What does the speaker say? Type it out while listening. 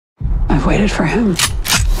I've waited for him.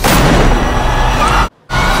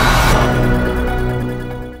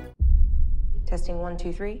 Testing 1,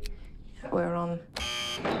 2, 3. We're on.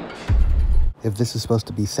 If this is supposed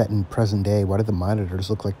to be set in present day, why do the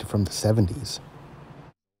monitors look like they're from the 70s?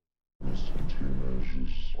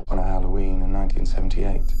 On a Halloween in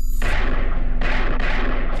 1978.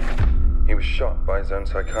 He was shot by his own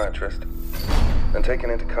psychiatrist and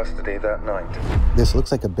taken into custody that night. This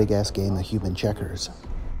looks like a big-ass game of human checkers.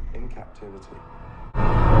 In captivity.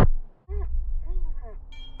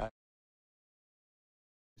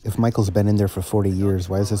 If Michael's been in there for 40 years,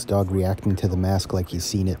 why is this dog reacting to the mask like he's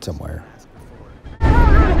seen it somewhere?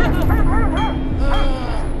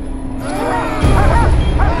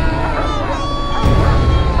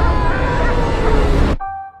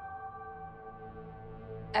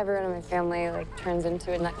 Everyone in my family turns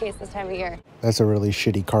into a nutcase this time of year. That's a really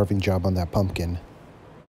shitty carving job on that pumpkin.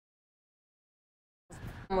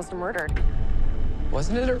 Almost murdered.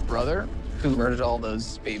 Wasn't it her brother who murdered all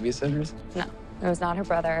those babysitters? No, it was not her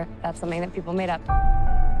brother. That's something that people made up.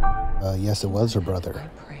 Yes, it was her brother. I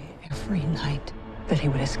pray every night that he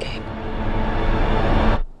would escape.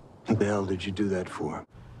 What the hell did you do that for?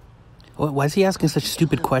 Why is he asking such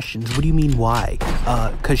stupid questions? What do you mean, why?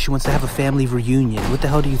 Because she wants to have a family reunion. What the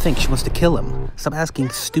hell do you think? She wants to kill him. Stop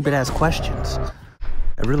asking stupid-ass questions.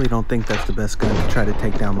 I really don't think that's the best gun to try to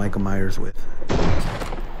take down Michael Myers with.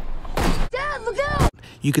 Dad, look out!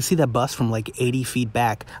 You could see that bus from 80 feet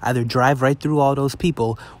back. Either drive right through all those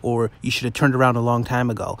people, or you should have turned around a long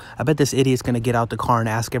time ago. I bet this idiot's gonna get out the car and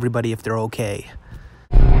ask everybody if they're okay.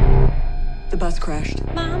 The bus crashed.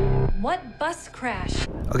 Mom, what bus crash?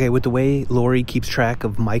 Okay, with the way Lori keeps track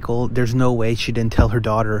of Michael, there's no way she didn't tell her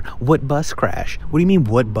daughter, what bus crash? What do you mean,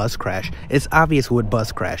 what bus crash? It's obvious what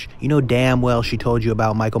bus crash. You know damn well she told you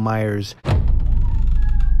about Michael Myers.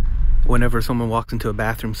 Whenever someone walks into a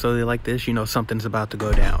bathroom slowly like this, you know something's about to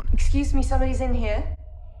go down. Excuse me, somebody's in here.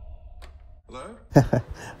 Hello?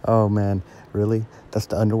 Oh man, really? That's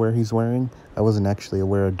the underwear he's wearing? I wasn't actually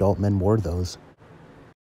aware adult men wore those.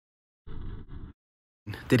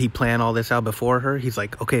 Did he plan all this out before her? He's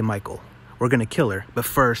like, okay, Michael, we're gonna kill her, but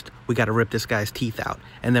first, we gotta rip this guy's teeth out.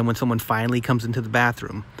 And then when someone finally comes into the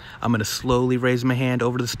bathroom, I'm gonna slowly raise my hand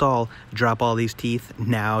over the stall, drop all these teeth.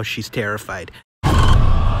 Now she's terrified.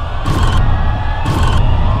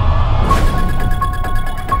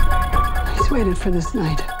 He's waited for this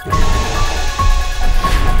night.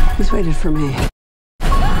 He's waited for me.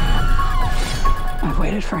 I've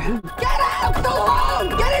waited for him. Get out the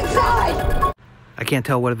room! Get inside! I can't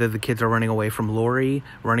tell whether the kids are running away from Lori,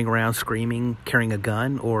 running around screaming, carrying a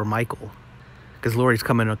gun, or Michael. Because Lori's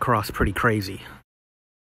coming across pretty crazy.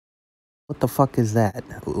 What the fuck is that?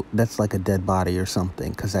 That's like a dead body or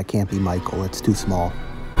something, because that can't be Michael. It's too small.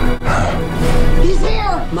 He's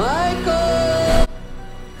here! Michael!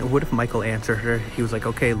 And what if Michael answered her? He was like,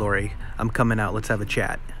 okay, Lori, I'm coming out. Let's have a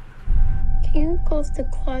chat. Can you close the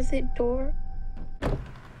closet door?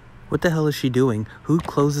 What the hell is she doing? Who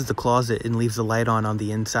closes the closet and leaves the light on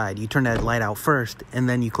the inside? You turn that light out first, and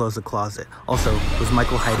then you close the closet. Also, was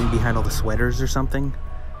Michael hiding behind all the sweaters or something?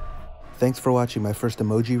 Thanks for watching my first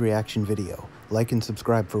emoji reaction video. Like and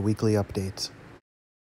subscribe for weekly updates.